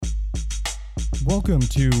Welcome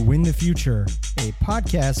to Win the Future, a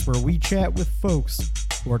podcast where we chat with folks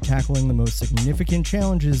who are tackling the most significant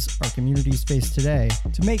challenges our communities face today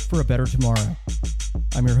to make for a better tomorrow.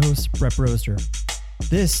 I'm your host, Brett Broster.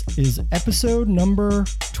 This is episode number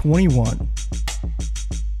 21.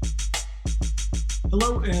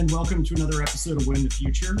 Hello and welcome to another episode of Win the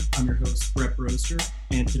Future. I'm your host, Brett Broster,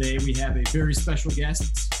 and today we have a very special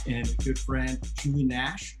guest and a good friend, Julie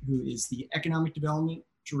Nash, who is the Economic Development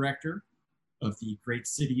Director of the great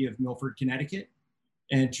city of Milford, Connecticut.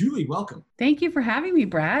 And Julie, welcome. Thank you for having me,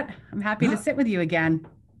 Brett. I'm happy to sit with you again.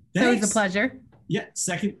 It's always a pleasure. Yeah,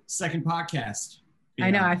 second podcast.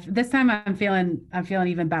 I know. This time I'm feeling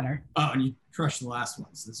even better. Oh, and you crushed the last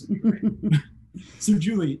one, so this would be great. So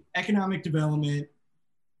Julie, economic development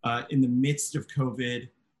in the midst of COVID. Can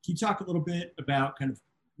you talk a little bit about kind of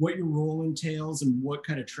what your role entails and what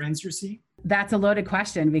kind of trends you're seeing? That's a loaded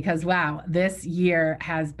question because, wow, this year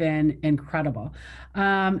has been incredible.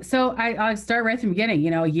 So I'll start right from the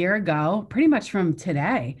beginning. A year ago, pretty much from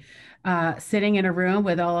today, sitting in a room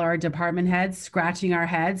with all our department heads, scratching our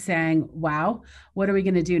heads saying, wow, what are we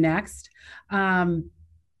going to do next?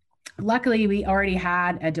 Luckily, we already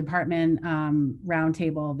had a department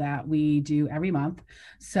roundtable that we do every month.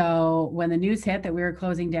 So when the news hit that we were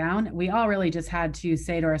closing down, we all really just had to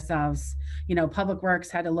say to ourselves, Public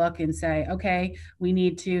Works had to look and say, okay, we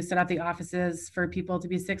need to set up the offices for people to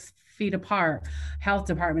be 6 feet apart. Health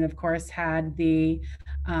department, of course, had the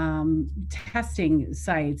testing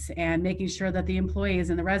sites and making sure that the employees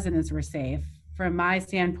and the residents were safe. From my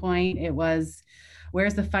standpoint, it was,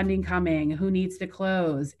 where's the funding coming? Who needs to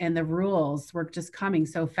close? And the rules were just coming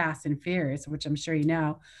so fast and furious, which I'm sure you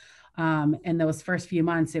know. In those first few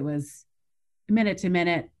months, it was minute to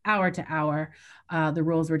minute, hour to hour. The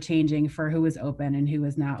rules were changing for who was open and who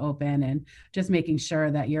was not open, and just making sure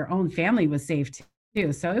that your own family was safe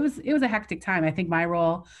too. So it was a hectic time. I think my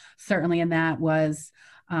role certainly in that was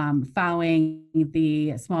following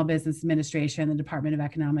the Small Business Administration, the Department of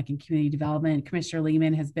Economic and Community Development. Commissioner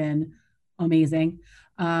Lehman has been amazing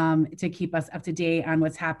to keep us up to date on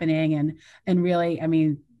what's happening. And really,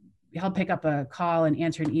 he'll pick up a call and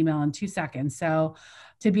answer an email in 2 seconds. So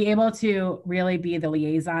to be able to really be the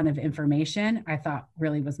liaison of information, I thought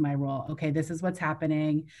really was my role. Okay, this is what's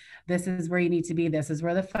happening. This is where you need to be. This is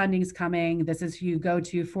where the funding's coming. This is who you go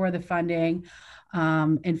to for the funding,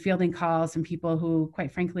 and fielding calls from people who,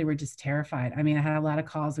 quite frankly, were just terrified. I had a lot of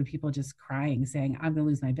calls with people just crying, saying, I'm going to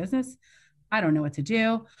lose my business. I don't know what to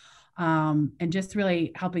do. And just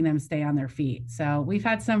really helping them stay on their feet. So we've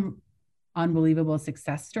had some unbelievable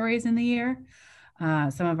success stories in the year.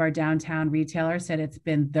 Some of our downtown retailers said it's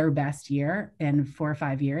been their best year in 4 or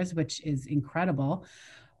 5 years, which is incredible.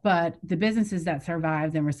 But the businesses that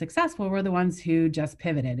survived and were successful were the ones who just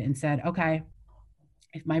pivoted and said, okay,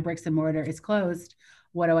 if my bricks and mortar is closed,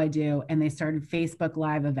 what do I do? And they started Facebook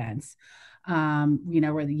Live events.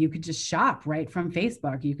 Where you could just shop right from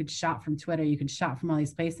Facebook, you could shop from Twitter, you could shop from all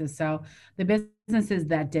these places. So the businesses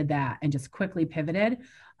that did that and just quickly pivoted,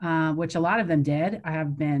 which a lot of them did,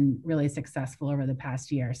 have been really successful over the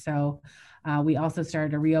past year. So we also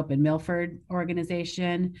started a Reopen Milford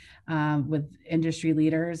organization with industry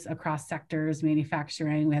leaders across sectors,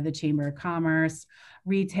 manufacturing. We had the Chamber of Commerce,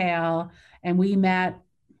 retail, and we met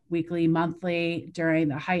weekly, monthly during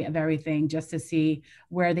the height of everything, just to see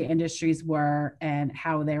where the industries were and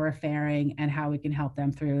how they were faring and how we can help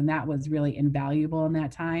them through. And that was really invaluable in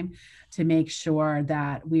that time to make sure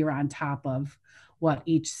that we were on top of what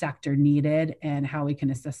each sector needed and how we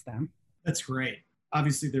can assist them. That's great.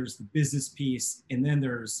 Obviously, there's the business piece, and then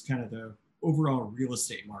there's kind of the overall real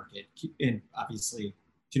estate market. And obviously,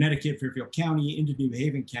 Connecticut, Fairfield County, into New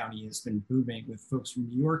Haven County has been booming with folks from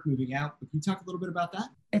New York moving out. But can you talk a little bit about that?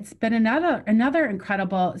 It's been another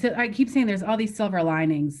incredible, so I keep saying there's all these silver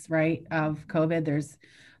linings, right, of COVID. There's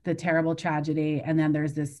the terrible tragedy, and then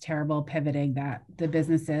there's this terrible pivoting that the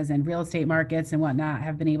businesses and real estate markets and whatnot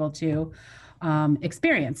have been able to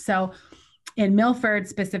experience. So in Milford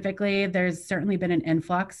specifically, there's certainly been an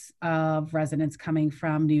influx of residents coming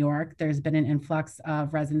from New York. There's been an influx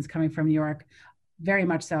of residents coming from New York, very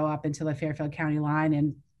much so up until the Fairfield County line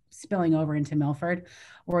and spilling over into Milford,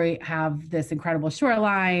 where we have this incredible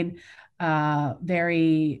shoreline,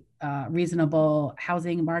 very reasonable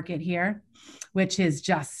housing market here, which is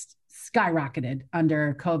just skyrocketed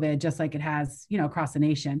under COVID, just like it has, across the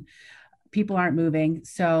nation. People aren't moving.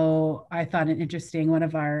 So I thought it interesting. One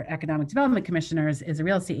of our economic development commissioners is a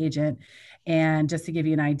real estate agent. And just to give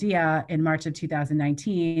you an idea, in March of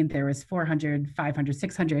 2019, there was 400, 500,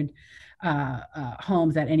 600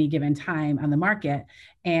 homes at any given time on the market.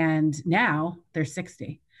 And now there's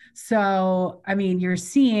 60. So, I mean, you're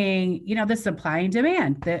seeing, the supply and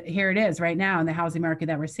demand that here it is right now in the housing market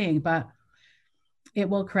that we're seeing, but it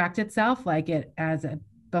will correct itself like it as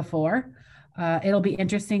before. It'll be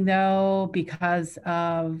interesting though, because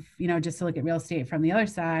of, just to look at real estate from the other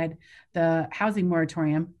side, the housing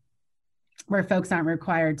moratorium, where folks aren't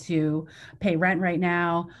required to pay rent right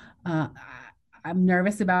now. I'm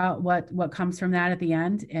nervous about what comes from that at the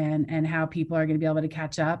end, and how people are going to be able to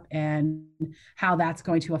catch up, and how that's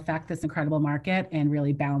going to affect this incredible market and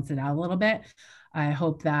really balance it out a little bit. I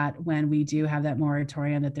hope that when we do have that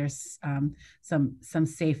moratorium, that there's some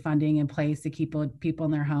safe funding in place to keep people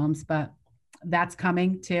in their homes, but that's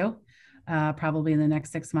coming too, probably in the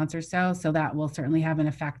next 6 months or so. So that will certainly have an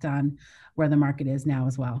effect on where the market is now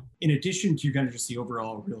as well. In addition to kind of just the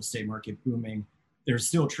overall real estate market booming, there's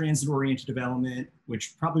still transit-oriented development,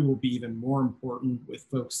 which probably will be even more important with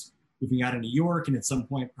folks moving out of New York and at some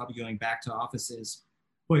point probably going back to offices.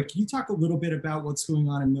 But can you talk a little bit about what's going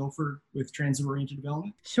on in Milford with transit-oriented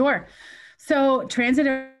development? Sure. So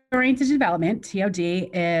transit-oriented development, TOD,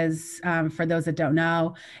 is, for those that don't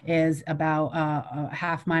know, is about a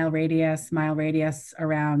half-mile radius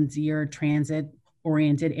around your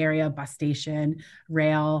transit-oriented area, bus station,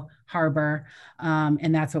 rail, harbor,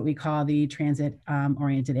 and that's what we call the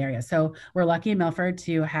transit-oriented area. So we're lucky in Milford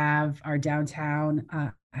to have our downtown,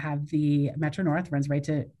 have the Metro North, runs right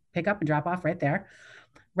to pick up and drop off right there.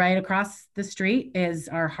 Right across the street is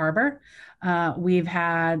our harbor. We've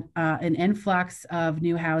had an influx of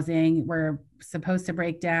new housing. We're supposed to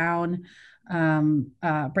break ground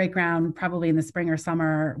probably in the spring or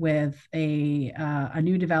summer with a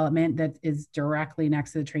new development that is directly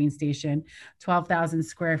next to the train station, 12,000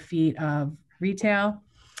 square feet of retail,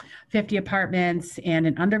 50 apartments, and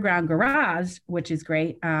an underground garage, which is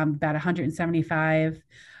great, about 175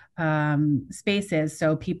 spaces.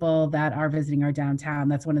 So people that are visiting our downtown,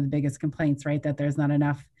 that's one of the biggest complaints, right? That there's not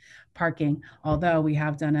enough parking. Although we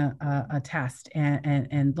have done a test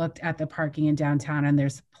and looked at the parking in downtown, and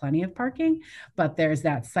there's plenty of parking, but there's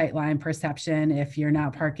that sightline perception. If you're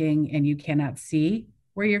not parking and you cannot see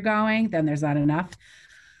where you're going, then there's not enough.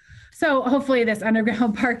 So hopefully this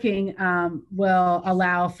underground parking will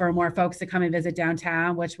allow for more folks to come and visit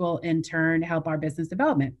downtown, which will in turn help our business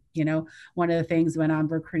development. One of the things when I'm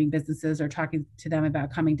recruiting businesses or talking to them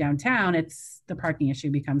about coming downtown, it's the parking issue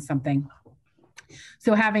becomes something.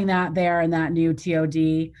 So having that there and that new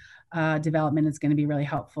TOD development is going to be really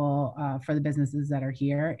helpful for the businesses that are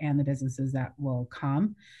here and the businesses that will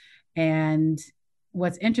come. And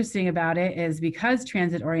what's interesting about it is because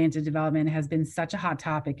transit-oriented development has been such a hot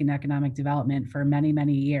topic in economic development for many,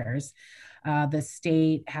 many years, the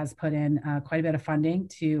state has put in quite a bit of funding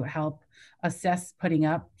to help assess putting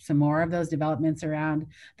up some more of those developments around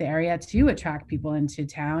the area to attract people into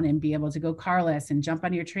town and be able to go carless and jump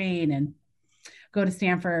on your train and go to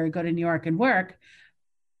Stanford, go to New York and work.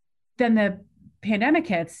 Then the pandemic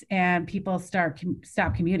hits and people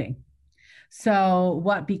stop commuting. So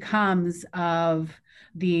what becomes of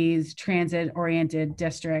these transit-oriented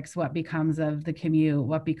districts? What becomes of the commute?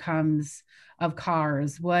 What becomes of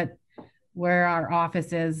cars? Where our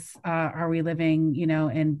offices are we living,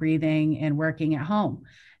 and breathing and working at home?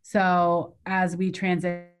 So as we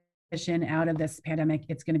transition out of this pandemic,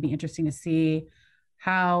 it's going to be interesting to see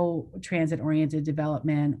how transit-oriented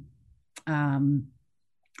development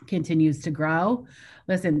continues to grow.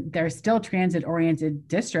 Listen, there's still transit-oriented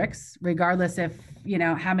districts, regardless if,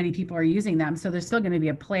 how many people are using them. So there's still going to be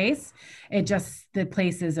a place. The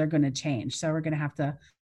places are going to change. So we're going to have to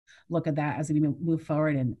look at that as we move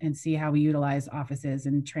forward and see how we utilize offices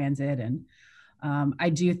and transit. And I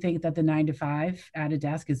do think that the 9 to 5 at a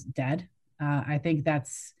desk is dead. I think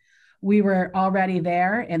we were already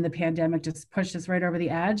there and the pandemic just pushed us right over the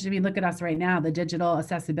edge. I mean, look at us right now. The digital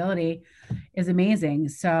accessibility is amazing.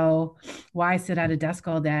 So why sit at a desk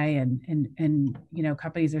all day? And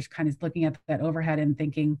companies are kind of looking at that overhead and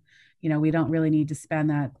thinking, we don't really need to spend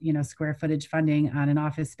that, square footage funding on an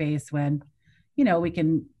office space when, we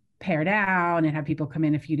can pare down and have people come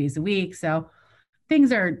in a few days a week. So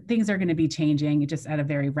things are going to be changing just at a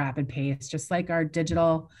very rapid pace, just like our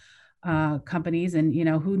digital companies. And,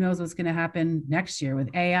 who knows what's going to happen next year with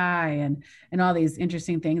AI and all these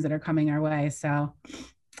interesting things that are coming our way. So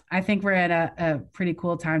I think we're at a pretty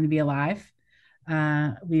cool time to be alive.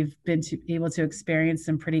 We've been able to experience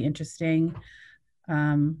some pretty interesting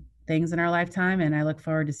things in our lifetime. And I look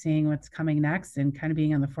forward to seeing what's coming next and kind of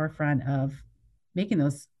being on the forefront of making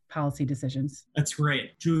those policy decisions. That's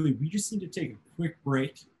great. Julie, we just need to take a quick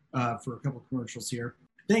break for a couple of commercials here.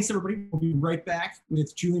 Thanks, everybody. We'll be right back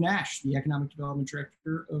with Julie Nash, the Economic Development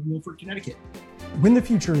Director of Milford, Connecticut. Win the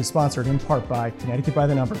Future is sponsored in part by Connecticut by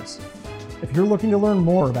the Numbers. If you're looking to learn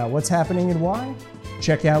more about what's happening and why,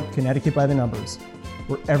 check out Connecticut by the Numbers,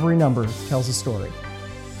 where every number tells a story.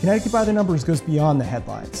 Connecticut by the Numbers goes beyond the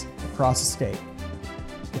headlines across the state.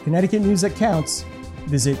 For Connecticut news that counts,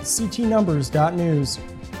 visit ctnumbers.news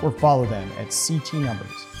or follow them at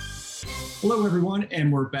ctnumbers. Hello, everyone,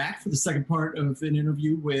 and we're back for the second part of an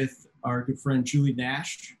interview with our good friend Julie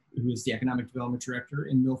Nash, who is the Economic Development Director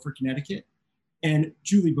in Milford, Connecticut. And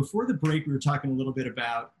Julie, before the break, we were talking a little bit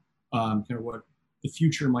about kind of what the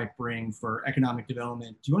future might bring for economic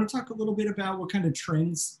development. Do you want to talk a little bit about what kind of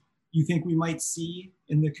trends you think we might see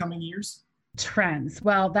in the coming years? Trends.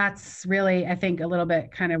 Well, that's really, I think, a little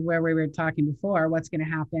bit kind of where we were talking before. What's going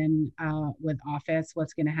to happen with office?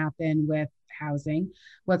 What's going to happen with housing?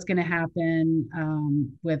 What's going to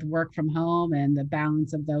happen with work from home and the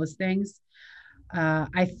balance of those things?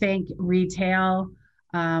 I think retail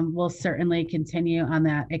will certainly continue on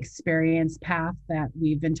that experience path that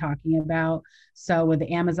we've been talking about. So with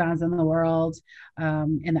the Amazons in the world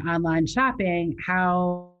and the online shopping,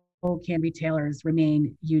 how can retailers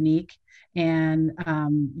remain unique and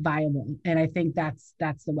viable? And I think that's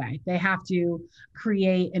the way. They have to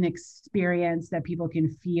create an experience that people can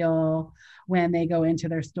feel when they go into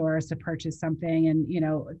their stores to purchase something. And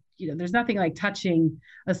there's nothing like touching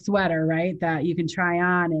a sweater, right, that you can try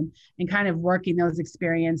on and kind of working those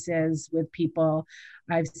experiences with people.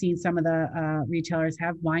 I've seen some of the retailers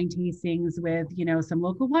have wine tastings with, some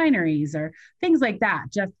local wineries or things like that,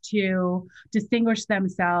 just to distinguish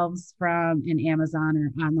themselves from an Amazon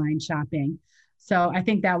or online shopping. So I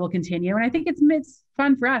think that will continue. And I think it's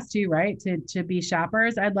fun for us too, right? To be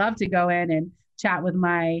shoppers. I'd love to go in and chat with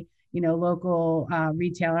my, local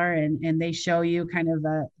retailer and they show you kind of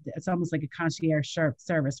it's almost like a concierge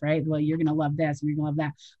service, right? Well, you're going to love this and you're going to love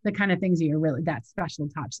that. The kind of things that you're really, that special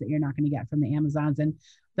touch that you're not going to get from the Amazons. And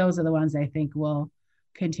those are the ones I think will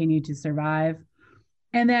continue to survive.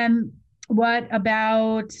 And then what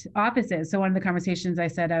about offices? So one of the conversations I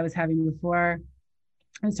said I was having before,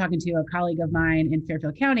 I was talking to a colleague of mine in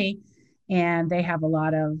Fairfield County, and they have a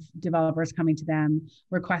lot of developers coming to them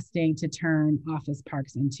requesting to turn office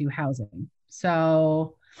parks into housing.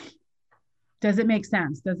 So does it make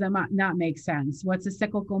sense? Does it not make sense? What's a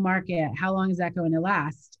cyclical market? How long is that going to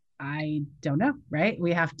last? I don't know, right?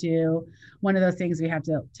 We have to, one of those things we have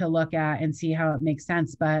to look at and see how it makes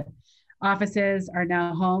sense. But offices are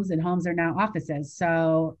now homes and homes are now offices.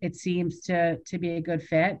 So it seems to be a good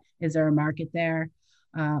fit. Is there a market there?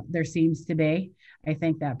 There seems to be. I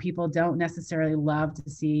think that people don't necessarily love to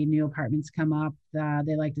see new apartments come up.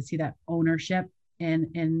 They like to see that ownership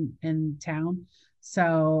in town.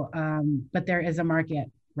 So, but there is a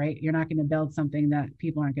market, right? You're not going to build something that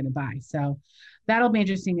people aren't going to buy. So that'll be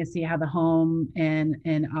interesting to see how the home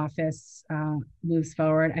and office moves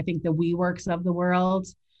forward. I think the WeWorks of the world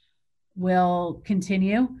will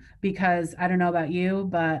continue, because I don't know about you,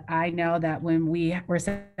 but I know that when we were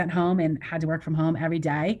sent home and had to work from home every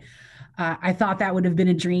day, I thought that would have been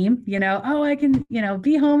a dream, I can,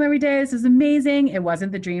 be home every day. This is amazing. It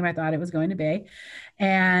wasn't the dream I thought it was going to be.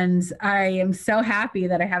 And I am so happy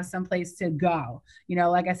that I have someplace to go.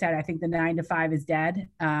 Like I said, I think the 9 to 5 is dead.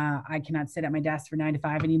 I cannot sit at my desk for 9 to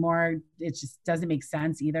 5 anymore. It just doesn't make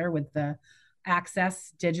sense either with the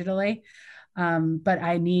access digitally. But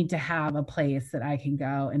I need to have a place that I can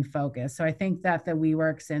go and focus. So I think that the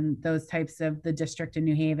WeWorks and those types of the district in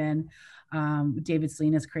New Haven, David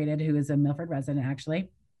Salinas created, who is a Milford resident, actually,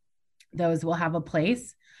 those will have a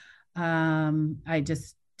place. I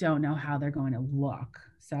just don't know how they're going to look.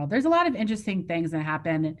 So there's a lot of interesting things that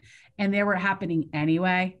happen, and they were happening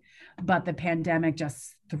anyway, but the pandemic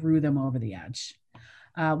just threw them over the edge.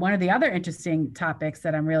 One of the other interesting topics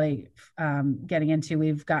that I'm really getting into,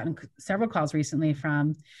 we've gotten several calls recently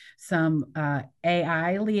from some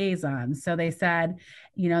AI liaisons. So they said,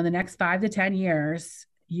 in the next 5 to 10 years,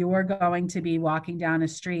 you are going to be walking down a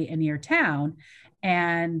street in your town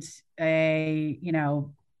and a,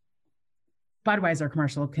 Budweiser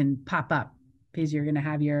commercial can pop up because you're going to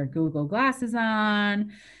have your Google glasses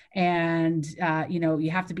on. And,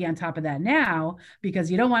 you have to be on top of that now because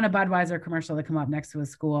you don't want a Budweiser commercial to come up next to a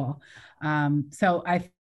school. So I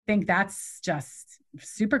think that's just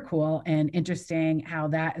super cool and interesting how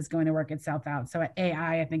that is going to work itself out. So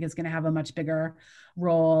AI, I think, is going to have a much bigger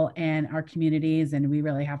role in our communities. And we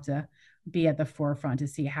really have to be at the forefront to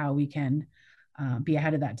see how we can be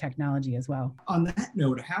ahead of that technology as well. On that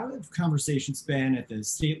note, how have conversations been at the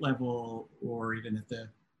state level or even at the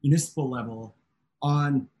municipal level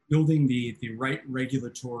on building the right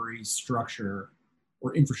regulatory structure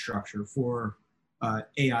or infrastructure for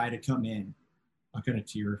AI to come in, kind of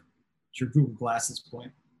to your your Google Glasses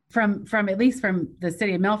point. From at least from the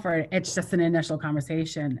city of Milford, it's just an initial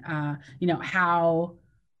conversation. How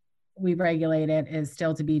we regulate it is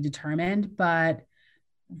still to be determined, but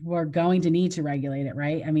we're going to need to regulate it,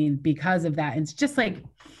 right? I mean, because of that, it's just like,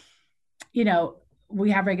 we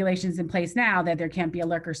have regulations in place now that there can't be a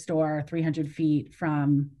liquor store 300 feet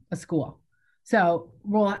from a school. So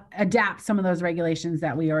we'll adapt some of those regulations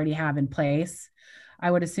that we already have in place, I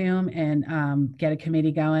would assume, and get a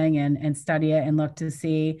committee going and study it and look to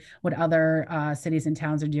see what other cities and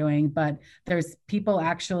towns are doing. But there's people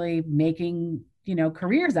actually making,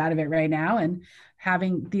 careers out of it right now, and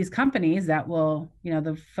having these companies that will,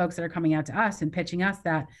 the folks that are coming out to us and pitching us,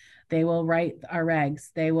 that they will write our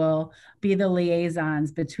regs. They will be the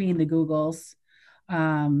liaisons between the Googles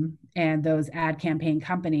and those ad campaign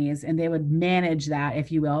companies, and they would manage that,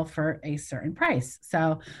 if you will, for a certain price.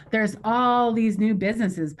 So there's all these new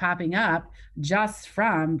businesses popping up just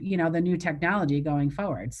from, the new technology going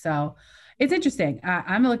forward. So it's interesting.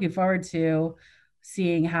 I'm looking forward to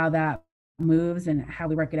seeing how that moves and how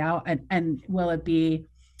we work it out. And will it be,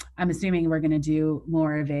 I'm assuming we're going to do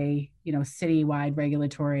more of a, citywide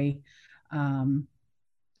regulatory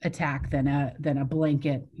attack than a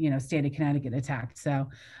blanket, state of Connecticut attack. So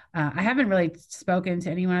I haven't really spoken to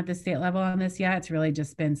anyone at the state level on this yet. It's really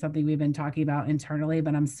just been something we've been talking about internally,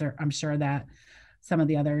 but I'm sure that some of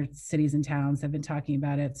the other cities and towns have been talking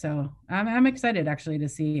about it. So I'm excited actually to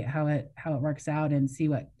see how it works out and see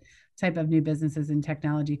what type of new businesses and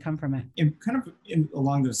technology come from it. And kind of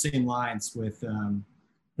along those same lines with, I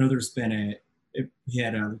know there's been we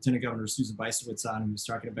had Lieutenant Governor Susan Bysiewicz on, who was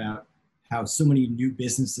talking about how so many new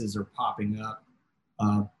businesses are popping up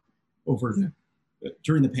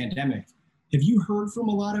during the pandemic. Have you heard from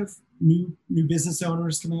a lot of new business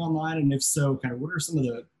owners coming online? And if so, kind of what are some of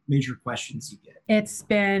the major questions you get? It's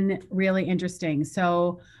been really interesting.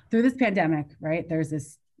 So through this pandemic, right, there's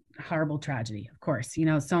this horrible tragedy, of course.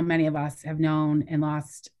 So many of us have known and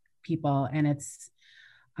lost people, and it's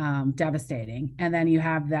devastating. And then you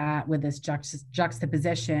have that with this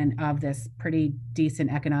juxtaposition of this pretty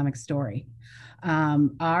decent economic story.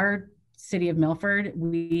 Our city of Milford,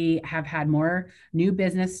 we have had more new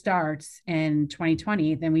business starts in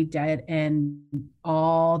 2020 than we did in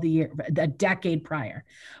all the decade prior,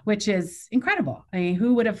 which is incredible. I mean,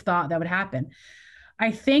 who would have thought that would happen? I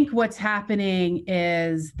think what's happening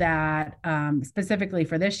is that specifically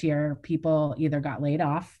for this year, people either got laid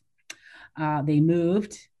off, they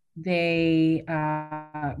moved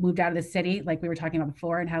out of the city, like we were talking about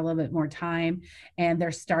before, and had a little bit more time, and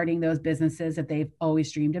they're starting those businesses that they've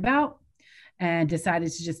always dreamed about and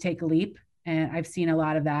decided to just take a leap. And I've seen a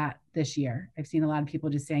lot of that this year. I've seen a lot of people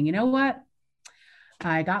just saying, you know what?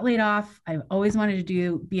 I got laid off. I've always wanted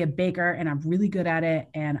to be a baker, and I'm really good at it.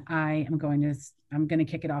 And I'm going to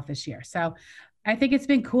kick it off this year. So I think it's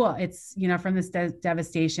been cool. It's, from this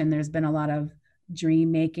devastation, there's been a lot of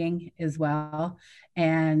dream making as well,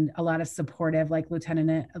 and a lot of supportive, like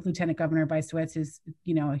Lieutenant Governor Bysiewicz is,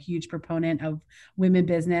 a huge proponent of women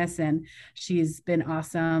business, and she's been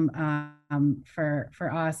awesome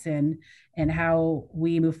for us and how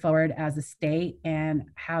we move forward as a state and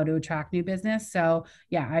how to attract new business. So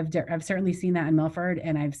yeah, I've certainly seen that in Milford,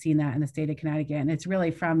 and I've seen that in the state of Connecticut, and it's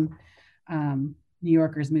really from New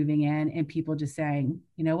Yorkers moving in and people just saying,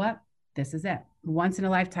 you know what, this is it, once in a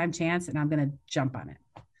lifetime chance, and I'm going to jump on it.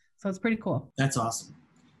 So it's pretty cool. That's awesome.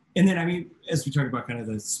 And then, I mean, as we talk about kind of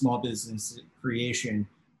the small business creation,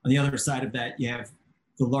 on the other side of that, you have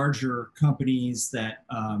the larger companies that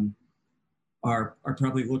are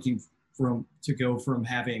probably looking to go from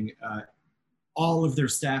having all of their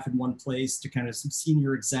staff in one place to kind of some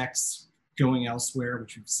senior execs going elsewhere,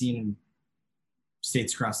 which we've seen in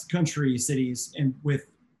states across the country, cities, and with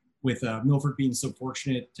Milford being so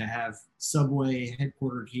fortunate to have Subway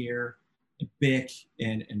headquartered here, and BIC,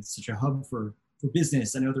 and such a hub for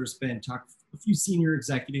business. I know there's been talk, a few senior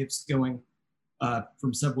executives going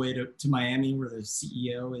from Subway to Miami, where the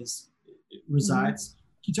CEO resides. Mm-hmm.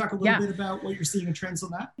 Can you talk a little bit about what you're seeing in trends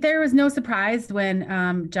on that? There was no surprise when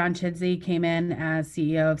John Chidsey came in as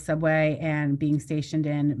CEO of Subway and being stationed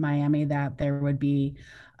in Miami that there would be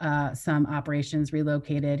some operations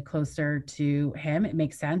relocated closer to him. It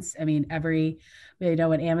makes sense. I mean,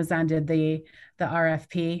 when Amazon did the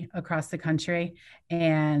RFP across the country,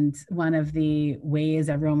 and one of the ways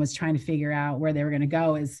everyone was trying to figure out where they were going to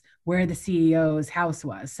go is where the CEO's house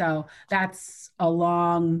was. So that's a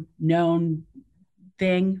long known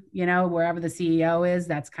thing, wherever the CEO is,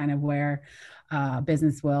 that's kind of where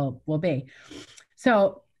business will be.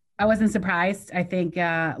 So I wasn't surprised. I think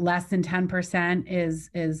less than 10%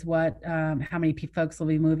 is what how many folks will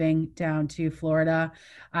be moving down to Florida.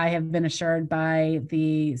 I have been assured by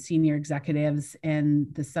the senior executives in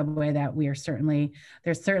the subway that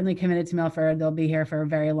they're certainly committed to Milford. They'll be here for a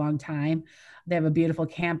very long time. They have a beautiful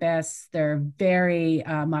campus. They're very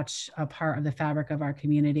much a part of the fabric of our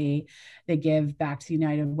community. They give back to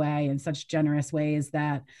United Way in such generous ways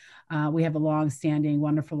that we have a long-standing,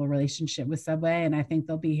 wonderful relationship with Subway, and I think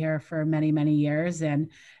they'll be here for many, many years. And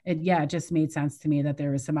it just made sense to me that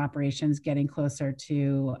there was some operations getting closer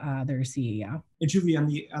to their CEO. And Julie,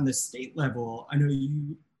 on the state level, I know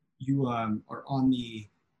you are on the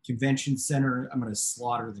convention center. I'm going to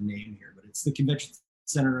slaughter the name here, but it's the Convention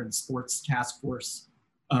Center and Sports Task Force.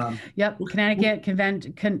 Yep, Connecticut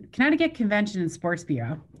Convention and Sports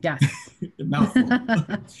Bureau. Yes. Mouthful.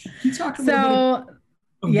 Can you talk a little bit?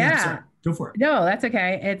 Oh, yeah, go for it. No, that's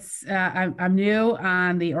okay. It's I'm new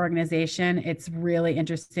on the organization. It's really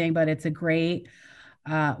interesting, but it's a great.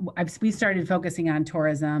 We started focusing on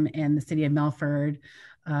tourism in the city of Milford.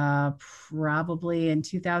 Probably in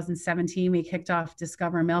 2017, we kicked off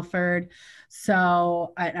Discover Milford.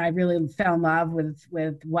 So I really fell in love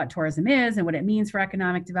with what tourism is and what it means for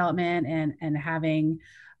economic development and having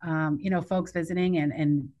folks visiting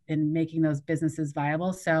and making those businesses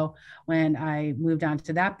viable. So when I moved on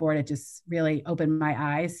to that board, it just really opened my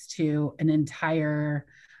eyes to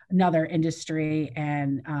another industry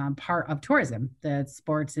and part of tourism, the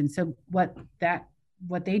sports. And so what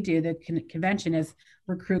they do, the convention, is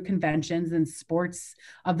recruit conventions and sports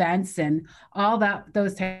events and all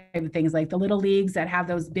those type of things, like the little leagues that have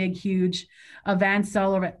those big, huge events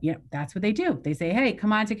all over. That's what they do. They say, hey,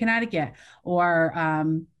 come on to Connecticut, or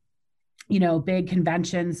big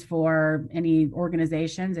conventions for any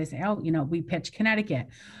organizations. They say, oh, we pitch Connecticut,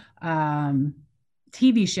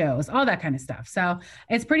 TV shows, all that kind of stuff. So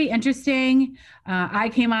it's pretty interesting. I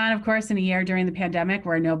came on, of course, in a year during the pandemic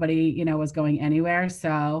where nobody, was going anywhere.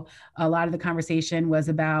 So a lot of the conversation was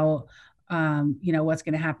about, what's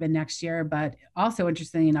going to happen next year. But also,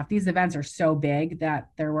 interestingly enough, these events are so big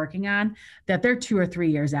that they're working on that they're 2 or 3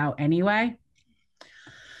 years out anyway.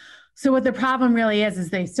 So what the problem really is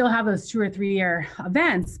they still have those 2 or 3 year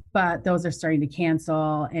events, but those are starting to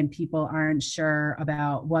cancel and people aren't sure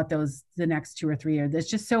about what the next 2 or 3 years. It's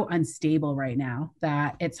just so unstable right now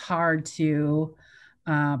that it's hard to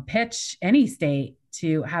pitch any state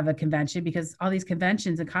to have a convention, because all these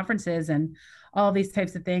conventions and conferences and all these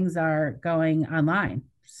types of things are going online.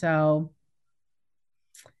 So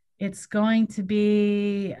it's going to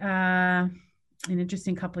be an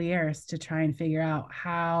interesting couple of years to try and figure out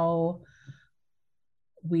how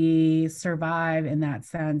we survive in that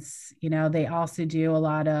sense. They also do a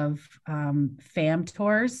lot of FAM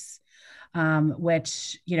tours,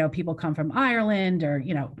 which, people come from Ireland or,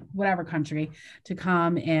 whatever country to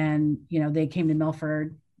come. And, they came to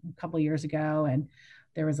Milford a couple of years ago, and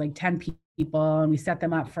there was like 10 people, and we set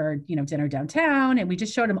them up for, dinner downtown, and we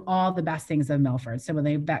just showed them all the best things of Milford. So when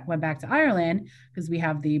they went back to Ireland, because we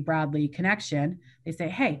have the Broadly connection, they say,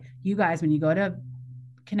 hey, you guys, when you go to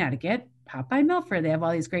Connecticut, pop by Milford. They have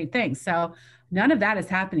all these great things. So none of that is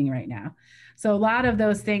happening right now. So a lot of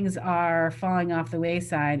those things are falling off the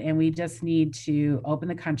wayside, and we just need to open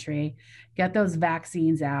the country, get those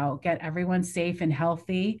vaccines out, get everyone safe and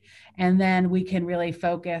healthy, and then we can really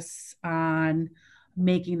focus on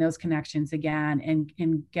making those connections again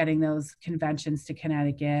and getting those conventions to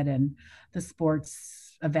Connecticut and the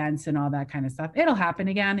sports events and all that kind of stuff. It'll happen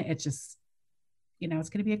again. It's just, it's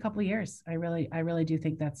going to be a couple of years. I really do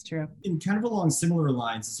think that's true. And kind of along similar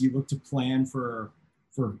lines, as you look to plan for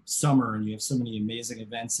summer and you have so many amazing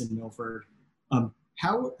events in Milford,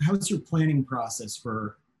 how's your planning process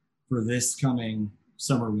for this coming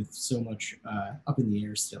summer with so much up in the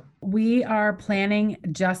air still? We are planning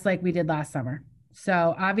just like we did last summer.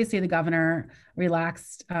 So obviously the governor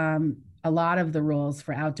relaxed a lot of the rules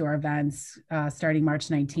for outdoor events starting March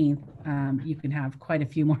 19th. You can have quite a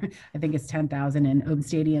few more. I think it's 10,000 in open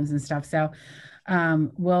stadiums and stuff. So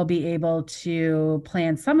we'll be able to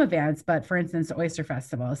plan some events, but for instance, the Oyster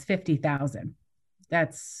Festival is 50,000.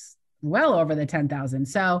 That's well over the 10,000.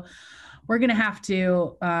 So we're going to have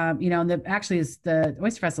to, the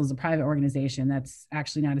Oyster Festival is a private organization. That's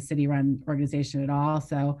actually not a city-run organization at all.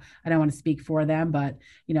 So I don't want to speak for them, but,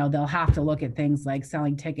 they'll have to look at things like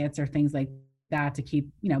selling tickets or things like that to keep,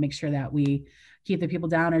 make sure that we keep the people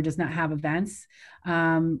down or just not have events.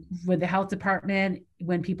 With the health department,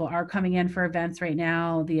 when people are coming in for events right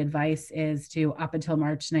now, the advice is to, up until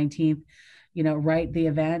March 19th, write the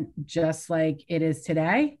event just like it is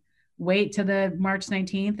today. Wait till the March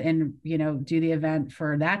 19th and, do the event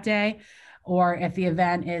for that day. Or if the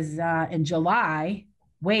event is in July,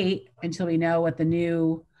 wait until we know what the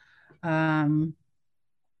new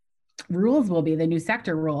rules will be, the new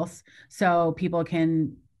sector rules, so people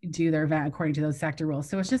can do their event according to those sector rules.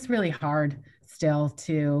 So it's just really hard still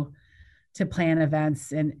to plan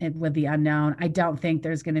events and with the unknown. I don't think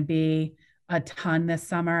there's going to be a ton this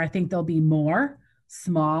summer. I think there'll be more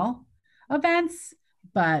small events,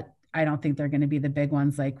 but I don't think they're going to be the big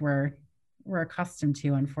ones like we're accustomed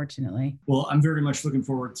to, unfortunately. Well, I'm very much looking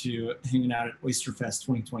forward to hanging out at Oysterfest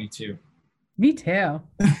 2022. Me too.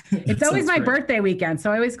 It's always my birthday weekend,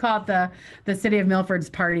 so I always call it the City of Milford's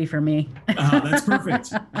party for me. That's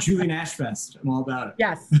perfect. Julie Nash Fest. I'm all about it.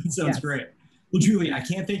 Yes. That sounds great. Well, Julie, I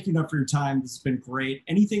can't thank you enough for your time. This has been great.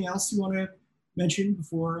 Anything else you want to mention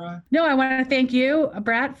before? No, I want to thank you,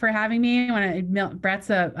 Brett, for having me. Brett's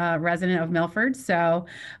a resident of Milford, so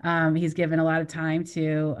he's given a lot of time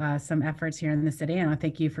to some efforts here in the city. And I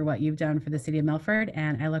thank you for what you've done for the city of Milford,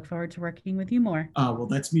 and I look forward to working with you more. Well,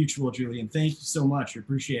 that's mutual, Julie, and thank you so much. I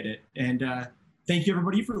appreciate it. And thank you,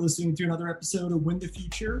 everybody, for listening to another episode of Win the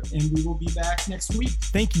Future, and we will be back next week.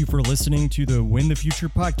 Thank you for listening to the Win the Future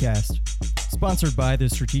podcast, sponsored by the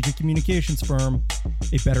strategic communications firm,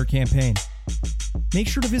 A Better Campaign. Make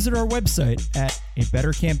sure to visit our website at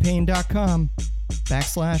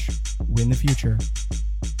abettercampaign.com/winthefuture.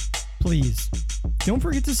 Please, don't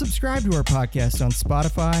forget to subscribe to our podcast on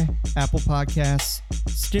Spotify, Apple Podcasts,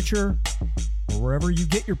 Stitcher, or wherever you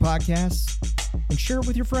get your podcasts, and share it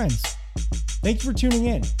with your friends. Thank you for tuning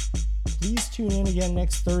in. Please tune in again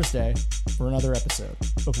next Thursday for another episode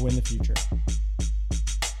of Win the Future.